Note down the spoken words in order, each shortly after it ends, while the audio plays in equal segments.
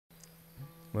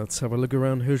Let's have a look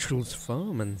around Herschel's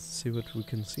farm and see what we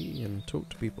can see and talk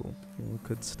to people. All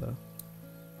good stuff.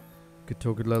 Could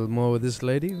talk a little more with this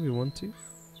lady if we want to.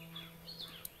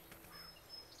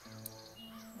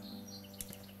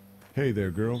 Hey there,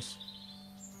 girls.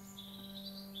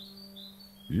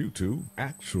 You two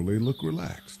actually look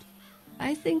relaxed.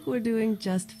 I think we're doing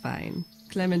just fine.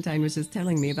 Clementine was just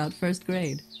telling me about first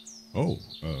grade. Oh,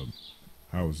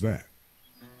 how's that?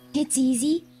 It's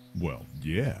easy. Well,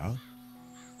 yeah.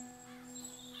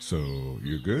 So,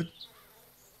 you're good?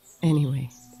 Anyway,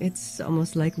 it's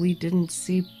almost like we didn't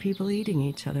see people eating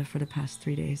each other for the past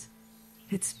 3 days.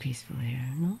 It's peaceful here,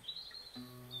 no?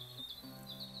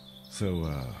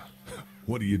 So,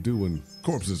 what do you do when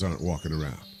corpses aren't walking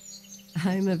around?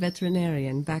 I'm a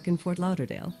veterinarian back in Fort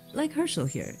Lauderdale, like Herschel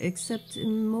here, except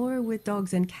more with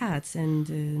dogs and cats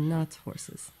and not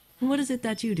horses. What is it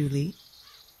that you do, Lee?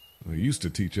 I used to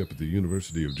teach up at the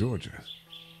University of Georgia.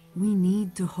 We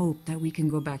need to hope that we can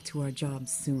go back to our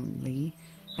jobs soon, Lee.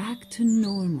 Back to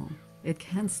normal. It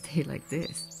can't stay like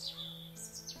this.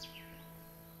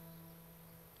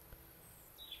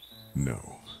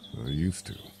 No, I used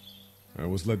to. I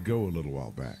was let go a little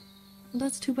while back.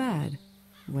 That's too bad.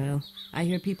 Well, I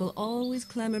hear people always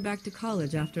clamor back to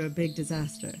college after a big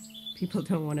disaster. People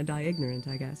don't want to die ignorant,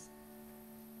 I guess.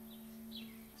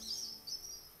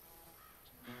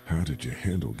 How did you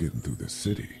handle getting through the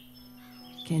city?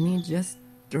 Kenny just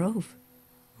drove.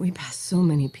 We passed so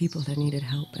many people that needed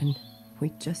help, and we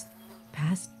just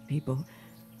passed people.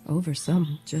 Over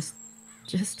some, just...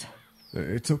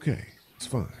 It's okay. It's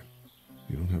fine.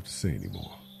 You don't have to say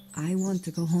anymore. I want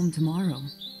to go home tomorrow.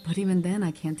 But even then,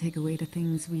 I can't take away the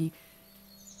things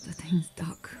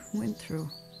Doc went through.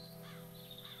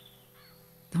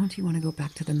 Don't you want to go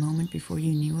back to the moment before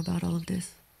you knew about all of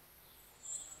this?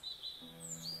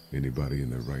 Anybody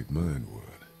in their right mind would.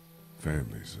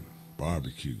 Families and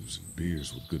barbecues and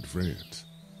beers with good friends.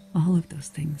 All of those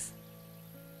things.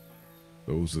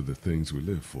 Those are the things we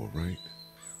live for, right?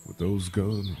 With those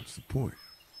gone, what's the point?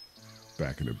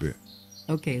 Back in a bit.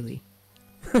 Okay, Lee.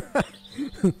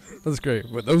 That's great.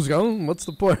 With those gone, what's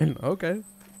the point? Okay.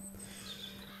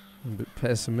 A bit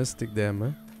pessimistic there,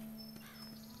 man.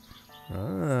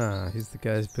 Ah, he's the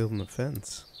guy who's building the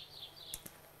fence.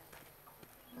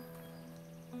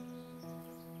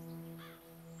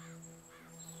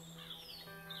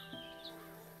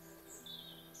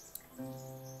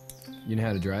 You know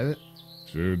how to drive it?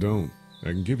 Sure don't.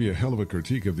 I can give you a hell of a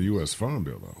critique of the U.S. Farm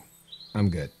Bill, though. I'm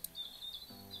good.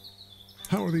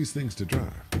 How are these things to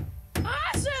drive?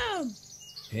 Awesome!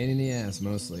 Pain in the ass,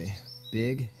 mostly.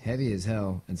 Big, heavy as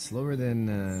hell, and slower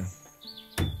than,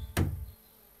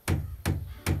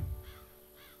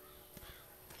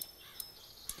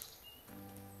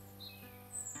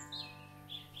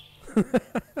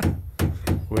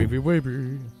 Wavy,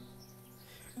 wavy.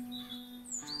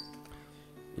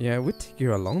 Yeah, it would take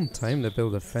you a long time to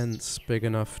build a fence big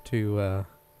enough to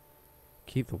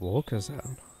keep the walkers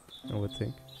out, I would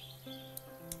think.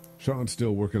 Sean's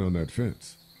still working on that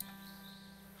fence.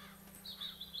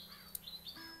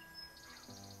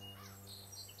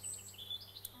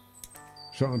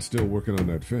 Sean's still working on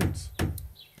that fence.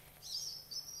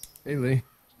 Hey, Lee.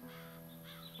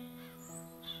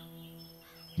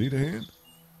 Need a hand?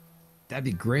 That'd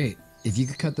be great. If you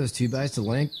could cut those 2x to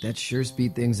length, that'd sure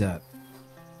speed things up.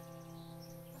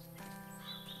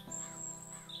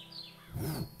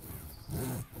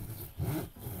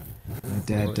 My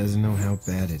dad doesn't know how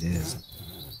bad it is.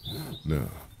 No,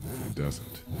 he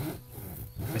doesn't.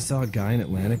 I saw a guy in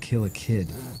Atlanta kill a kid.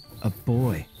 A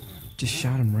boy. Just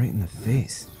shot him right in the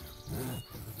face.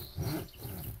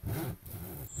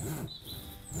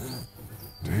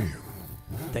 Damn.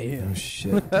 Damn. Oh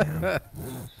shit, damn.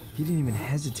 He didn't even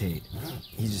hesitate.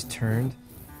 He just turned,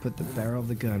 put the barrel of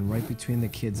the gun right between the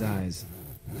kid's eyes,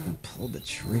 and pulled the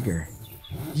trigger.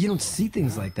 You don't see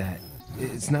things like that.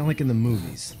 It's not like in the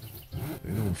movies.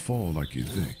 They don't fall like you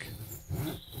think.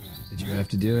 Did you have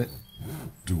to do it?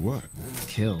 Do what?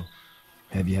 Kill.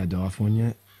 Have you had to off one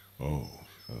yet? Oh,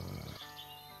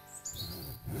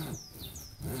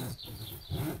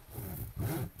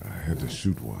 I had to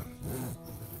shoot one.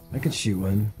 I could shoot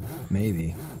one.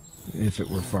 Maybe. If it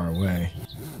were far away.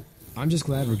 I'm just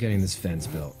glad we're getting this fence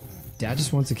built. Dad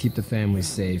just wants to keep the family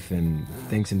safe and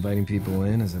thinks inviting people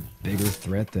in is a bigger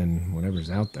threat than whatever's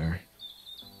out there.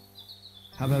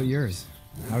 How about yours?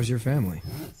 How's your family?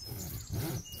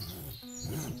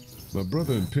 My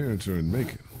brother and parents are in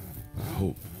Macon. I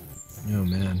hope. Oh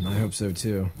man, I hope so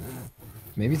too.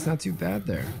 Maybe it's not too bad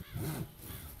there.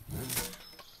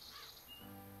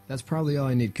 That's probably all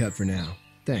I need cut for now.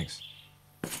 Thanks.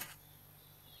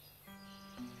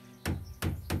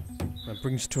 That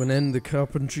brings to an end the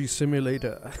carpentry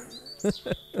simulator.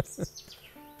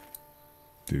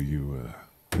 Do you,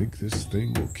 think this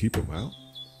thing will keep him out?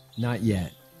 Not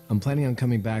yet. I'm planning on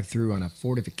coming back through on a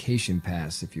fortification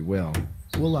pass, if you will.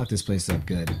 We'll lock this place up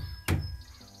good.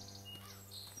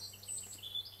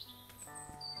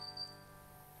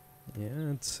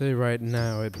 Yeah, I'd say right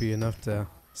now it'd be enough to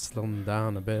slow him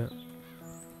down a bit.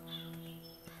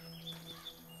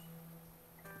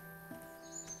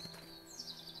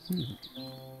 I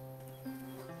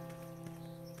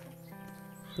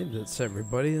think that's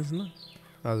everybody, isn't it?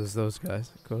 Oh, there's those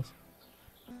guys, of course.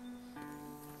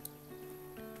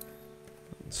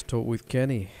 Let's talk with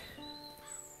Kenny.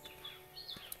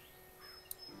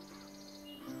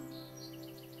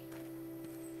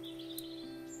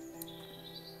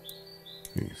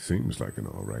 He seems like an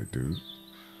alright dude.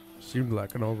 Seemed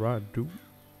like an alright dude.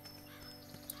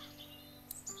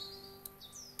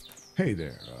 Hey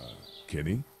there,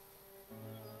 Kenny.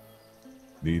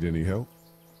 Need any help?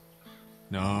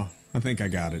 No, I think I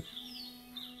got it.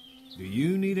 Do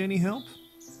you need any help?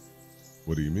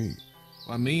 What do you mean?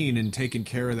 I mean, in taking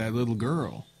care of that little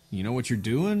girl. You know what you're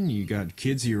doing? You got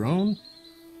kids of your own?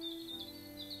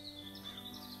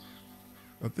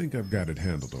 I think I've got it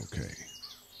handled okay.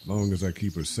 Long as I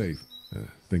keep her safe, I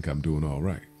think I'm doing all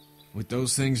right. With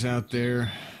those things out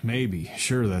there, maybe.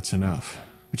 Sure, that's enough.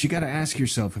 But you gotta ask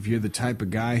yourself if you're the type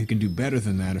of guy who can do better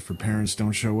than that if her parents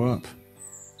don't show up.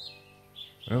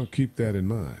 I'll keep that in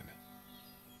mind.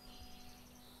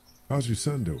 How's your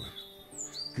son doing?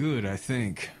 Good, I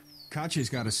think. Katya's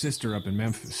got a sister up in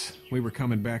Memphis. We were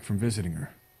coming back from visiting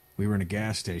her. We were in a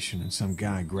gas station and some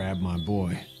guy grabbed my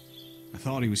boy. I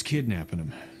thought he was kidnapping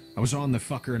him. I was on the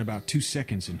fucker in about 2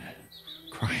 seconds and...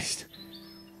 Christ.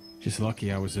 Just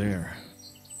lucky I was there.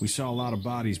 We saw a lot of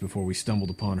bodies before we stumbled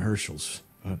upon Herschel's.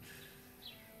 But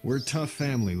we're a tough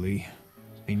family, Lee.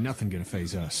 Ain't nothing gonna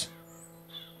faze us.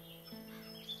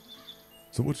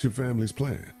 So what's your family's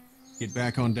plan? Get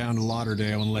back on down to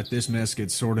Lauderdale and let this mess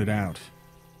get sorted out.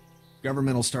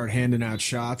 Government will start handing out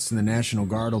shots and the National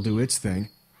Guard will do its thing.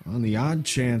 On the odd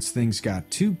chance things got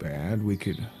too bad, we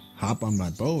could hop on my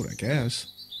boat, I guess.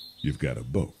 You've got a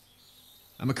boat.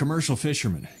 I'm a commercial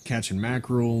fisherman, catching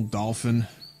mackerel, dolphin,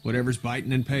 whatever's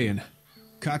biting and paying.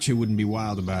 Katya wouldn't be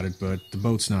wild about it, but the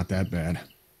boat's not that bad.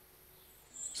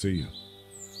 See you.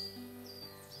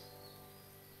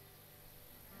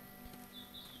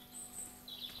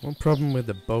 One problem with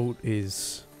the boat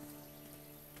is,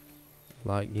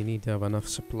 like, you need to have enough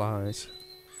supplies.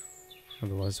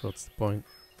 Otherwise, what's the point?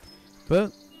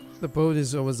 But the boat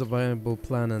is always a viable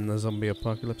plan in the zombie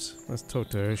apocalypse. Let's talk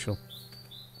to Herschel.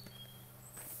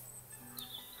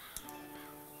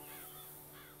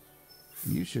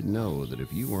 You should know that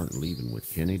if you weren't leaving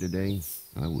with Kenny today,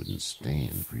 I wouldn't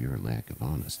stand for your lack of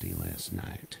honesty last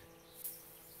night.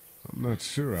 I'm not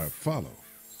sure I follow.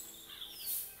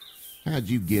 How'd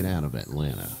you get out of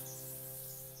Atlanta?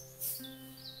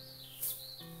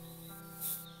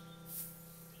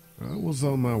 I was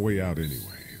on my way out anyway.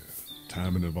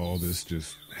 Timing of all this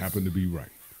just happened to be right.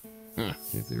 Huh,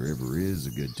 if there ever is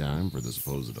a good time for the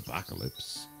supposed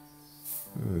apocalypse.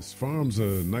 This farm's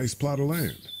a nice plot of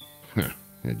land. Huh,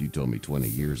 had you told me 20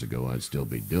 years ago I'd still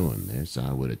be doing this,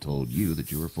 I would have told you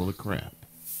that you were full of crap.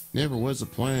 Never was a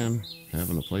plan,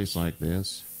 having a place like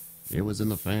this. It was in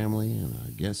the family, and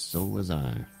I guess so was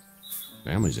I.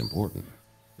 Family's important.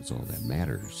 It's all that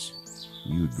matters.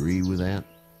 You agree with that?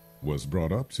 Was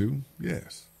brought up to,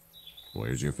 yes.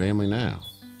 Where's your family now?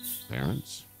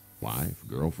 Parents? Wife?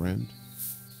 Girlfriend?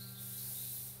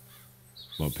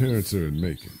 My parents are in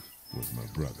Macon with my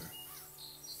brother.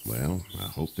 Well, I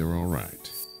hope they're all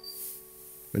right.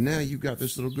 But now you've got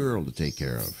this little girl to take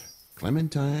care of.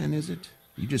 Clementine, is it?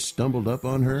 You just stumbled up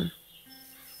on her?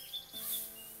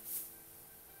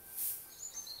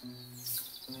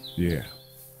 Yeah,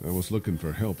 I was looking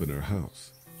for help in her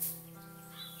house.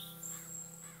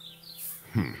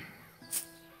 Can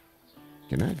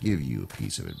I give you a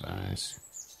piece of advice?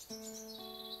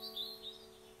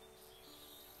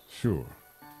 Sure.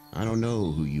 I don't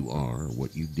know who you are or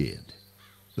what you did,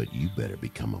 but you better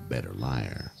become a better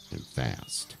liar, and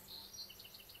fast.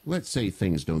 Let's say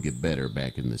things don't get better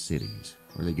back in the cities,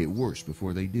 or they get worse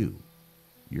before they do.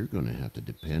 You're going to have to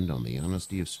depend on the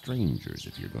honesty of strangers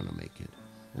if you're going to make it.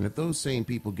 And if those same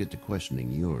people get to questioning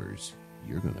yours,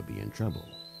 you're going to be in trouble.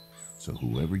 So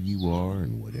whoever you are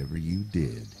and whatever you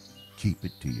did, keep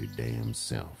it to your damn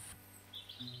self.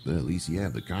 But at least you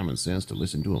have the common sense to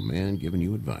listen to a man giving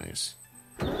you advice.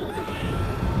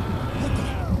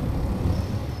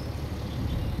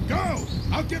 Go!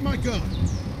 I'll get my gun!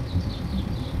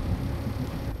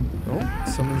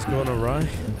 Oh, something's going awry.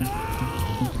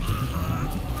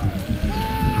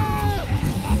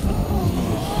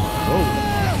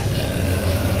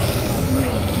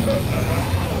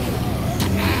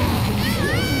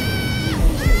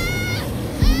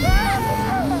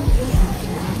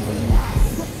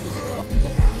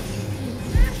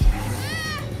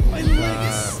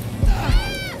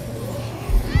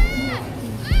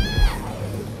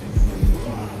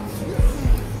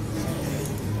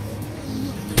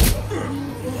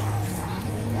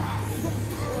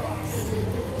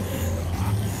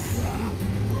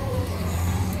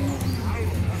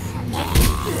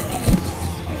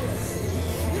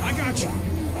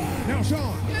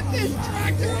 this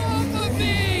tractor off of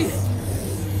me!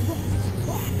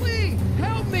 Please,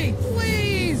 help me,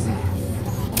 please!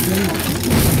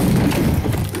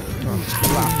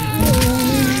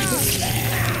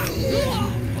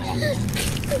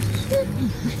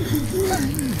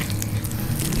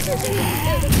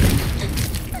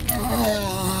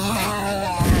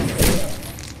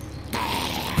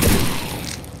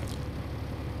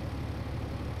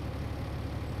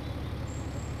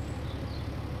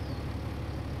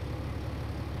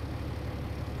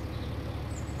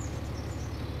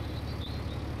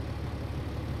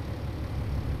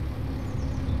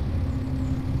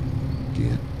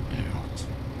 Get out.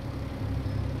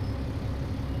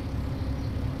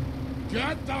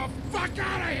 Get the fuck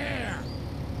out of here!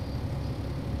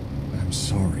 I'm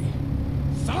sorry.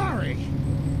 Sorry?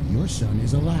 Your son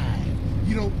is alive.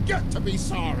 You don't get to be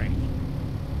sorry.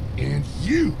 And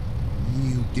you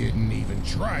didn't even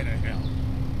try to help.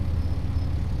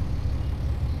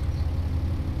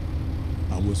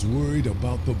 I was worried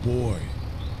about the boy.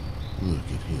 Look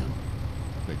at him.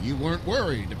 But you weren't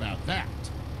worried about that.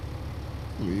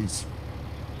 Please,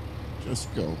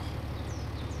 just go.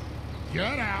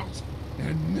 Get out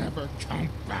and never come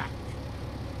back.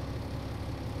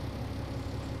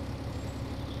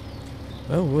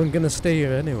 Well, we're gonna stay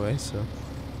here anyway, so.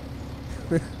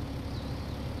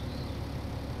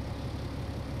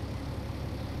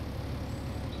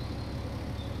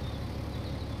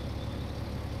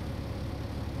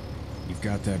 You've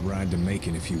got that ride to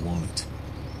Macon if you want it.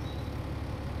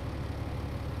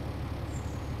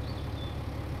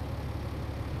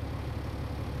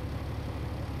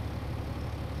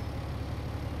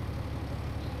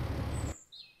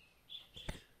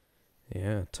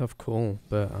 Yeah, tough call,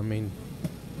 but I mean,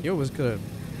 you always gotta,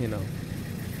 you know,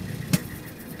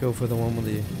 go for the one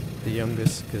with the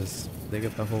youngest, because they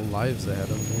got their whole lives ahead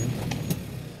of them.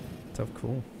 Tough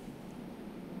call.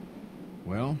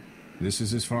 Well, this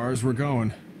is as far as we're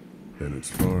going. And it's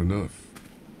far enough.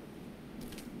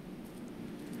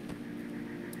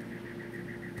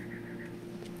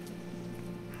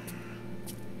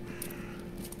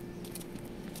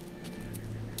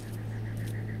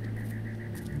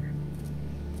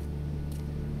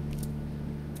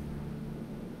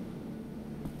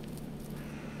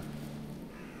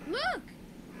 Look!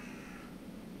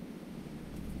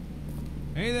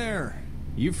 Hey there!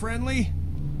 You friendly?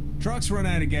 Truck's run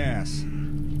out of gas.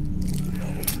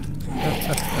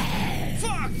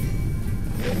 Fuck!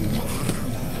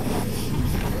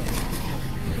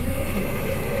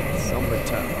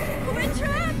 Summertime. We're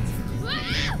trapped!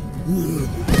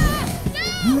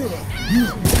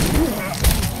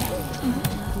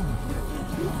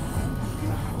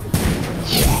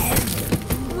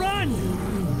 Run!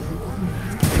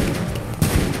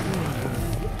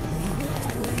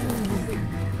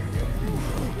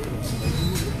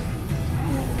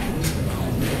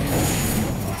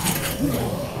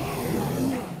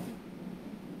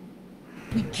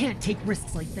 We can't take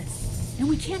risks like this. And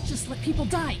we can't just let people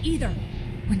die, either.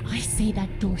 When I say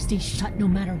that door stays shut no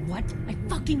matter what, I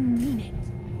fucking mean it.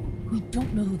 We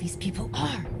don't know who these people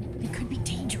are. They could be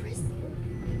dangerous.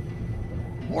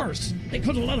 Worse, they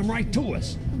could have let them right to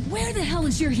us. Where the hell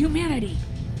is your humanity?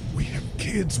 We have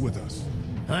kids with us.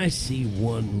 I see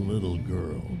one little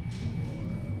girl.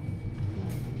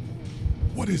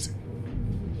 What is it?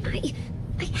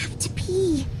 I have to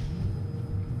pee.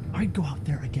 I'd go out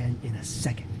there again in a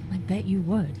second. I bet you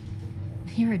would.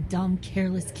 You're a dumb,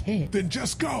 careless kid. Then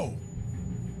just go.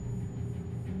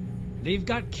 They've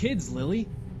got kids, Lily.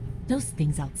 Those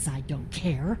things outside don't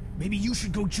care. Maybe you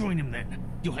should go join them then.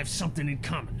 You'll have something in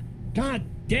common. God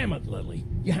damn it, Lily.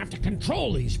 You have to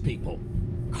control these people.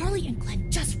 Carly and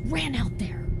Glenn just ran out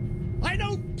there. I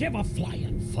don't give a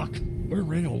flying fuck.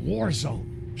 We're in a war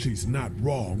zone. She's not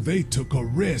wrong. They took a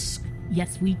risk.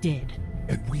 Yes, we did.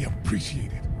 And we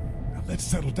appreciate it. Now let's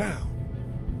settle down.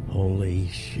 Holy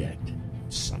shit.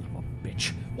 Son of a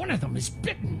bitch. One of them is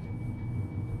bitten.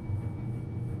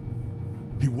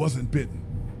 He wasn't bitten.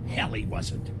 Hell, he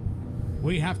wasn't.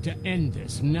 We have to end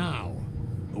this now.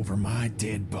 Over my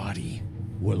dead body.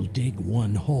 We'll dig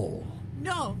one hole.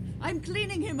 No, I'm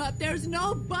cleaning him up. There's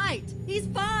no bite. He's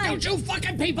fine. Don't you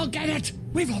fucking people get it?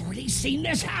 We've already seen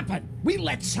this happen. We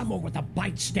let someone with a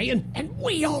bite stay in, and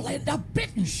we all end up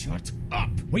bitten. Shut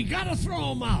up. We gotta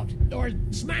throw him out, or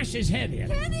smash his head in.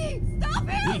 Kenny, stop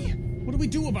him! What do we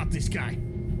do about this guy?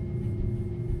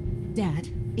 Dad,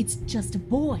 it's just a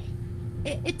boy.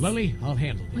 It's... Lily, I'll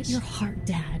handle this. But your heart,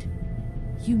 Dad.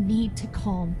 You need to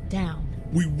calm down.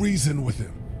 We reason with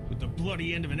him. With the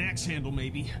bloody end of an axe handle,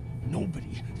 maybe.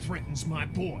 Nobody threatens my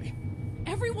boy.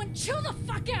 Everyone chill the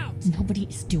fuck out! Nobody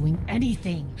is doing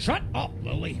anything. Shut up,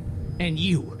 Lily. And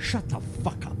you, shut the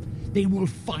fuck up. They will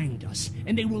find us,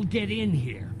 and they will get in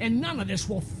here, and none of this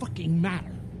will fucking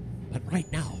matter. But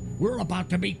right now, we're about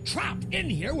to be trapped in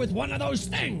here with one of those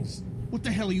things. What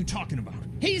the hell are you talking about?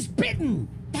 He's bitten!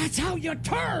 That's how you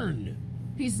turn!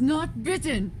 He's not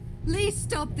bitten. Lee,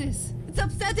 stop this. It's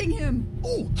upsetting him.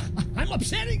 Oh, I'm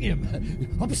upsetting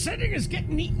him. Upsetting is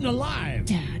getting eaten alive.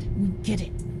 Dad, we get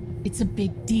it. It's a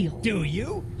big deal. Do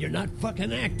you? You're not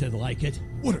fucking acting like it.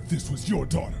 What if this was your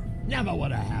daughter? Never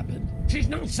would have happened. She's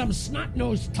not some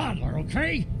snot-nosed toddler,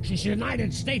 okay? She's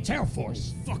United States Air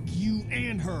Force. Fuck you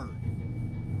and her.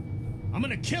 I'm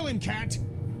gonna kill him, Cat.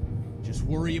 Just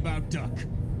worry about Duck.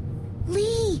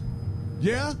 Lee!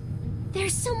 Yeah?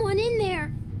 There's someone in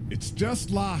there. It's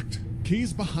just locked.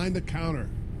 Key's behind the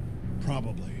counter.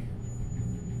 Probably.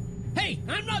 Hey,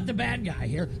 I'm not the bad guy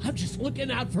here. I'm just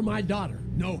looking out for my daughter.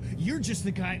 No, you're just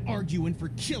the guy arguing for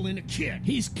killing a kid.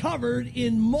 He's covered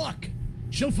in muck.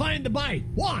 She'll find the bite.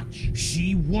 Watch.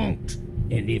 She won't.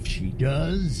 And if she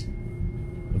does,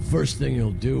 the first thing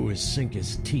he'll do is sink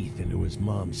his teeth into his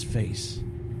mom's face.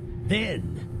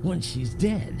 Then, once she's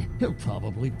dead, he'll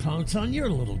probably pounce on your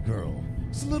little girl.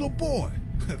 It's a little boy.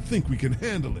 I think we can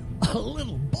handle him. A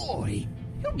little boy?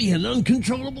 He'll be an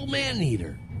uncontrollable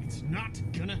man-eater. It's not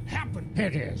gonna happen.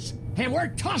 It is. And we're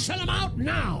tossing him out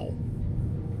now.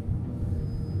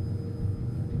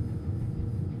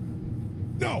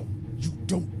 No! You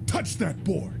don't touch that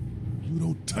boy! You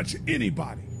don't touch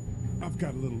anybody! I've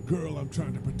got a little girl I'm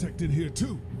trying to protect in here,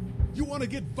 too. You want to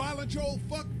get violent, you old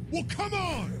fuck? Well, come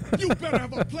on! You better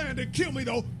have a plan to kill me,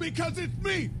 though, because it's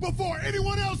me before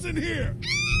anyone else in here!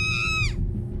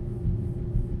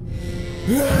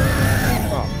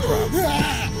 Oh,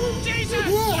 crap. Jesus!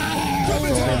 Come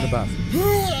in Stay in the bathroom.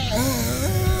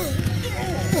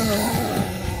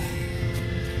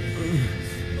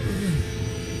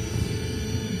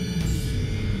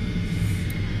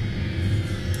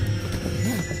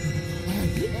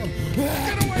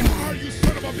 Get away from her, you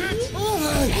son of a bitch!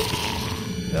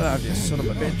 Get out, you son of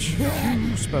a bitch.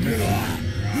 You spell me.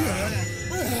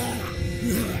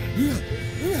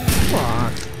 Come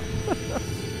on.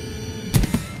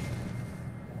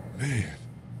 Man.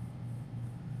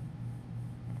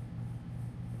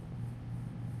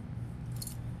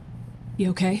 You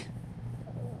okay?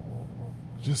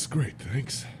 Just great,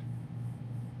 thanks.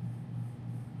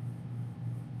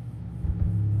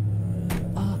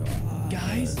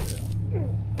 Guys?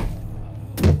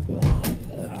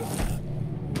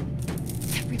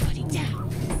 Everybody down.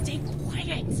 Stay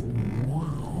quiet.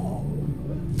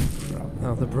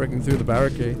 Now they're breaking through the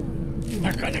barricade.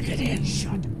 They're gonna get in.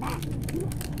 Shut up.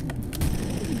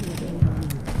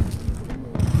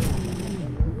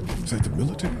 Is that the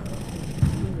military?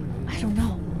 I don't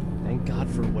know. Thank God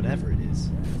for whatever it is.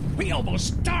 We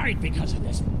almost died because of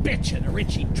this bitch and her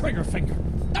itchy trigger finger.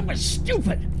 That was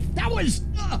stupid. That was...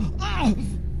 Dad!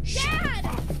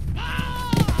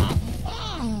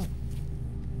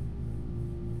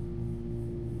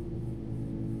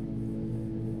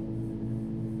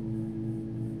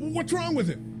 What's wrong with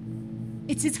him?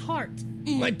 It's his heart.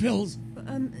 My pills.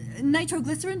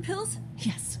 Nitroglycerin pills?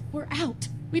 Yes, we're out.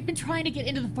 We've been trying to get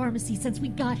into the pharmacy since we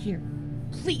got here.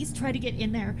 Please try to get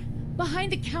in there.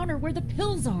 Behind the counter where the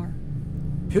pills are.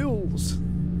 Pills.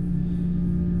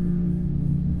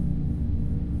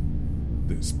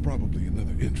 There's probably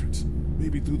another entrance.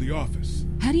 Maybe through the office.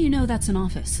 How do you know that's an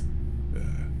office?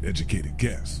 Educated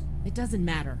guess. It doesn't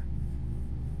matter.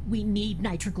 We need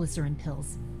nitroglycerin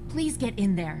pills. Please get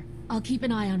in there. I'll keep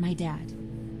an eye on my dad.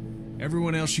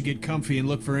 Everyone else should get comfy and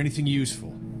look for anything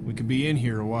useful. We could be in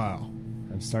here a while.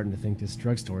 I'm starting to think this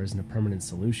drugstore isn't a permanent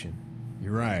solution.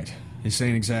 You're right. This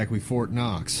ain't exactly Fort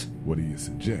Knox. What do you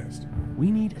suggest? We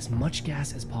need as much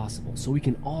gas as possible so we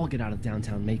can all get out of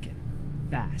downtown Macon.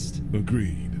 Fast.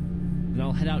 Agreed. Then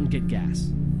I'll head out and get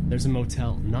gas. There's a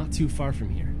motel not too far from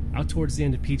here, out towards the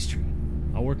end of Peachtree.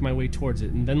 I'll work my way towards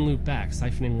it and then loop back,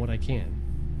 siphoning what I can.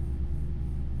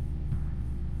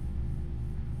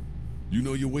 You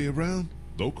know your way around?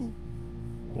 Local?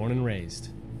 Born and raised.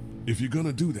 If you're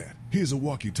gonna do that, here's a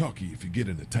walkie-talkie if you get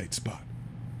in a tight spot.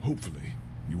 Hopefully,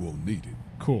 you won't need it.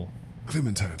 Cool.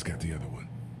 Clementine's got the other one.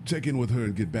 Check in with her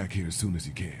and get back here as soon as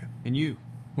you can. And you?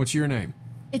 What's your name?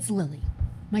 It's Lily.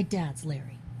 My dad's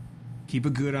Larry. Keep a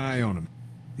good eye on him.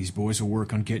 These boys will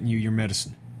work on getting you your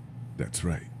medicine. That's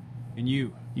right. And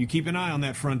you keep an eye on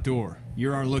that front door.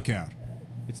 You're our lookout.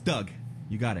 It's Doug.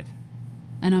 You got it.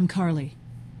 And I'm Carly.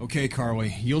 Okay,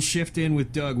 Carly. You'll shift in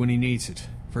with Doug when he needs it.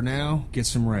 For now, get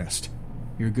some rest.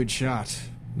 You're a good shot,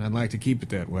 and I'd like to keep it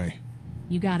that way.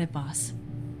 You got it, boss.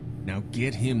 Now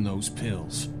get him those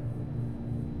pills.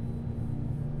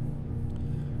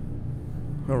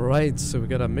 Alright, so we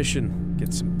got a mission.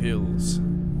 Get some pills.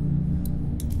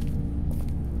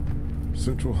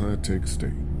 Central High Tech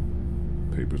State.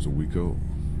 Paper's a week old.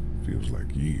 Feels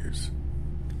like years.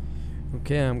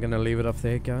 Okay, I'm gonna leave it off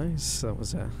there, guys. That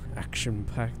was a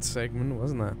action-packed segment,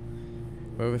 wasn't it?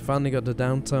 Well, we finally got to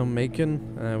downtown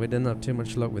Macon. We didn't have too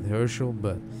much luck with Herschel,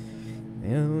 but you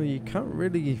know, you can't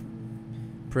really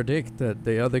predict that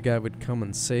the other guy would come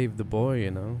and save the boy,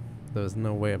 you know. There's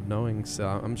no way of knowing, so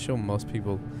I'm sure most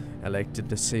people elected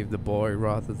to save the boy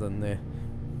rather than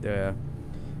the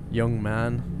young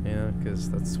man, you know, because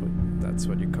that's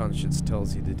what your conscience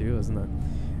tells you to do, isn't it?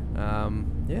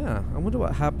 Yeah, I wonder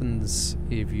what happens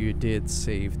if you did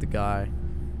save the guy.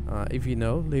 If you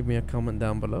know, leave me a comment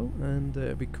down below, and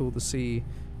it'd be cool to see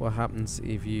what happens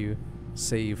if you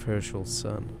save Herschel's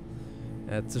son.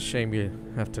 It's a shame you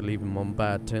have to leave him on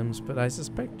bad terms, but I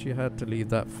suspect you had to leave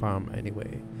that farm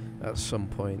anyway at some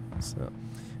point. So,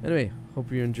 anyway,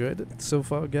 hope you enjoyed it so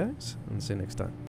far, guys, and see you next time.